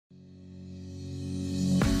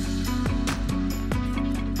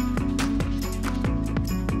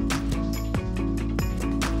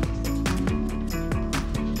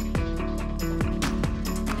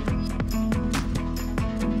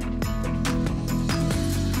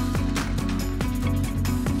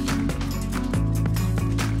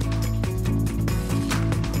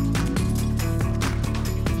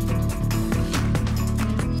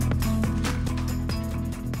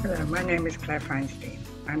name is Claire Feinstein.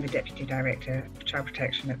 I'm the Deputy Director of Child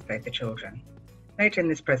Protection at Save the Children. Later in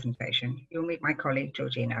this presentation, you'll meet my colleague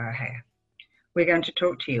Georgina O'Hare. We're going to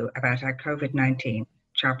talk to you about our COVID-19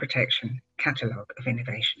 Child Protection Catalogue of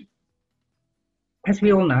Innovation. As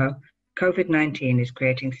we all know, COVID-19 is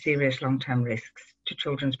creating serious long-term risks to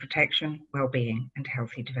children's protection, well-being and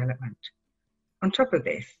healthy development. On top of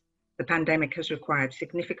this, the pandemic has required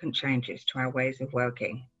significant changes to our ways of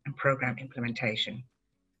working and programme implementation,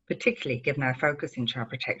 particularly given our focus in child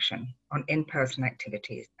protection on in-person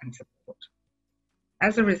activities and support.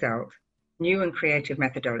 As a result, new and creative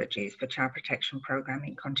methodologies for child protection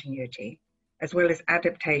programming continuity, as well as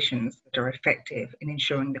adaptations that are effective in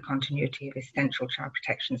ensuring the continuity of essential child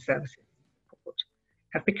protection services support,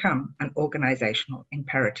 have become an organisational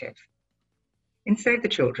imperative. In Save the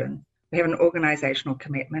Children, we have an organisational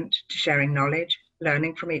commitment to sharing knowledge,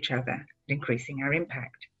 learning from each other, and increasing our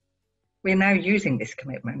impact. We are now using this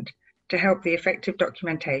commitment to help the effective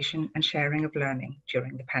documentation and sharing of learning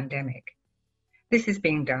during the pandemic. This is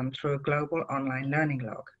being done through a global online learning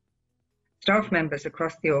log. Staff members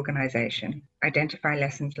across the organisation identify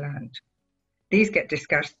lessons learned. These get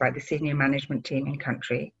discussed by the senior management team in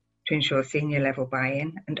country to ensure senior level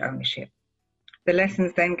buy-in and ownership. The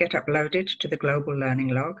lessons then get uploaded to the global learning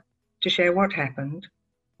log to share what happened,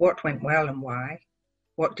 what went well and why,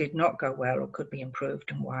 what did not go well or could be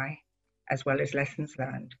improved and why, as well as lessons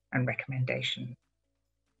learned and recommendations.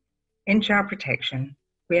 In child protection,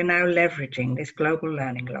 we are now leveraging this global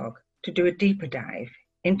learning log to do a deeper dive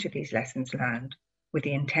into these lessons learned with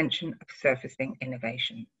the intention of surfacing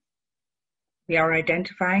innovation. We are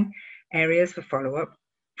identifying areas for follow-up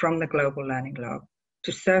from the global learning log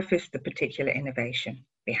to surface the particular innovation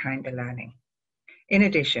behind the learning. In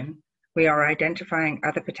addition, we are identifying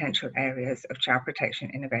other potential areas of child protection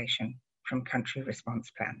innovation from country response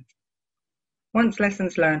plans. Once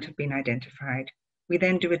lessons learned have been identified, we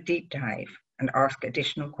then do a deep dive and ask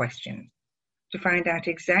additional questions to find out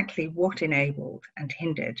exactly what enabled and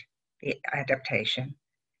hindered the adaptation,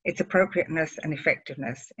 its appropriateness and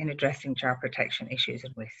effectiveness in addressing child protection issues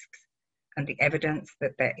and risks, and the evidence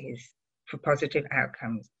that there is for positive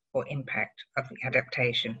outcomes or impact of the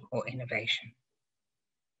adaptation or innovation.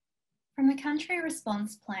 From the country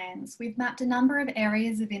response plans, we've mapped a number of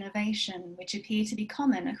areas of innovation which appear to be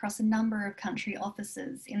common across a number of country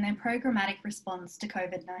offices in their programmatic response to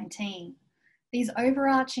COVID-19. These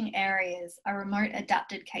overarching areas are remote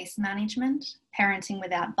adapted case management, parenting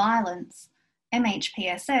without violence,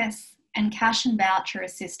 MHPSS, and cash and voucher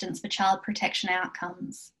assistance for child protection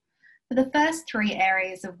outcomes. For the first three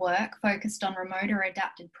areas of work focused on remote or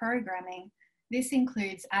adapted programming, this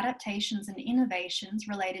includes adaptations and innovations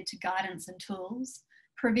related to guidance and tools,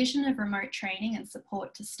 provision of remote training and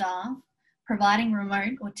support to staff, providing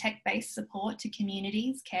remote or tech-based support to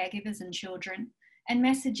communities, caregivers and children, and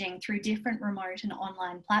messaging through different remote and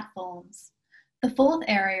online platforms. The fourth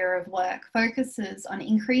area of work focuses on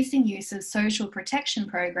increasing use of social protection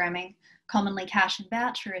programming, commonly cash and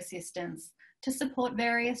voucher assistance, to support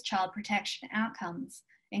various child protection outcomes,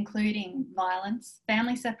 including violence,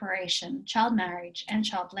 family separation, child marriage, and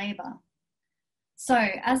child labour. So,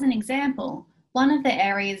 as an example, one of the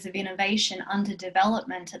areas of innovation under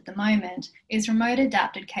development at the moment is remote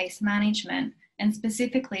adapted case management, and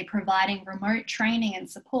specifically providing remote training and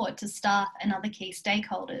support to staff and other key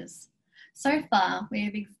stakeholders. So far, we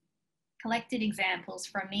have collected examples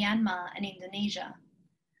from Myanmar and Indonesia.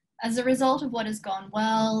 As a result of what has gone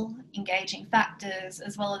well, engaging factors,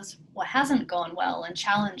 as well as what hasn't gone well and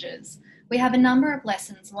challenges, we have a number of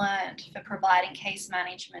lessons learned for providing case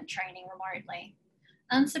management training remotely.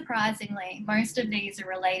 Unsurprisingly, most of these are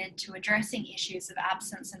related to addressing issues of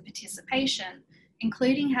absence and participation,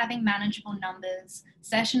 including having manageable numbers,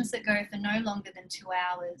 sessions that go for no longer than 2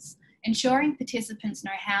 hours, ensuring participants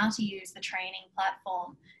know how to use the training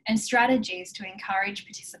platform, and strategies to encourage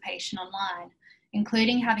participation online,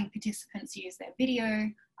 including having participants use their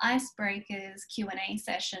video, icebreakers, Q&A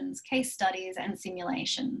sessions, case studies, and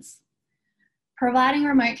simulations. Providing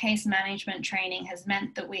remote case management training has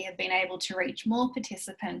meant that we have been able to reach more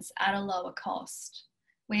participants at a lower cost.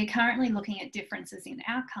 We are currently looking at differences in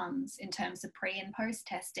outcomes in terms of pre and post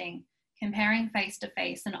testing, comparing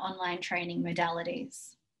face-to-face and online training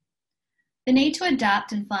modalities. The need to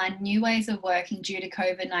adapt and find new ways of working due to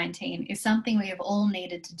COVID-19 is something we have all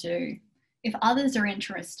needed to do. If others are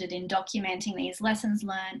interested in documenting these lessons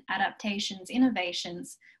learned, adaptations,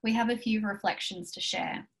 innovations, we have a few reflections to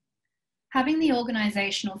share. Having the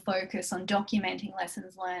organisational focus on documenting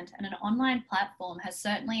lessons learned and an online platform has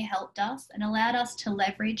certainly helped us and allowed us to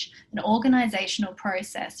leverage an organisational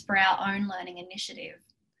process for our own learning initiative.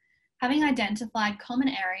 Having identified common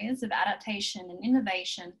areas of adaptation and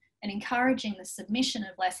innovation and encouraging the submission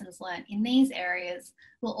of lessons learned in these areas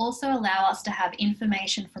will also allow us to have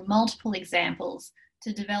information from multiple examples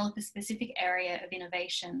to develop a specific area of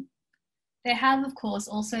innovation. There have, of course,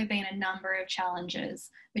 also been a number of challenges,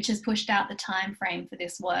 which has pushed out the time frame for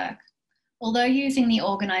this work. Although using the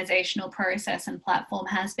organisational process and platform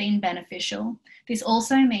has been beneficial, this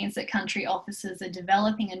also means that country officers are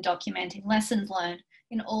developing and documenting lessons learned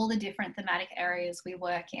in all the different thematic areas we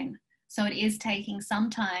work in. So it is taking some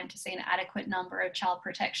time to see an adequate number of child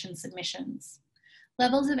protection submissions.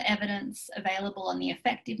 Levels of evidence available on the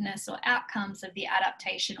effectiveness or outcomes of the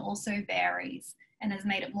adaptation also varies and has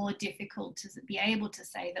made it more difficult to be able to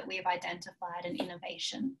say that we have identified an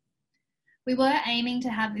innovation. We were aiming to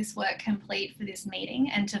have this work complete for this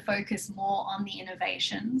meeting and to focus more on the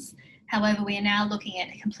innovations. However, we are now looking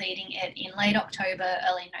at completing it in late October,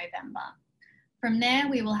 early November. From there,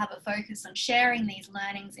 we will have a focus on sharing these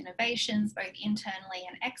learnings, innovations, both internally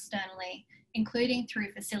and externally, including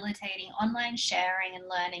through facilitating online sharing and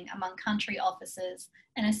learning among country officers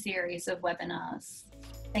and a series of webinars.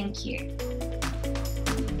 Thank you.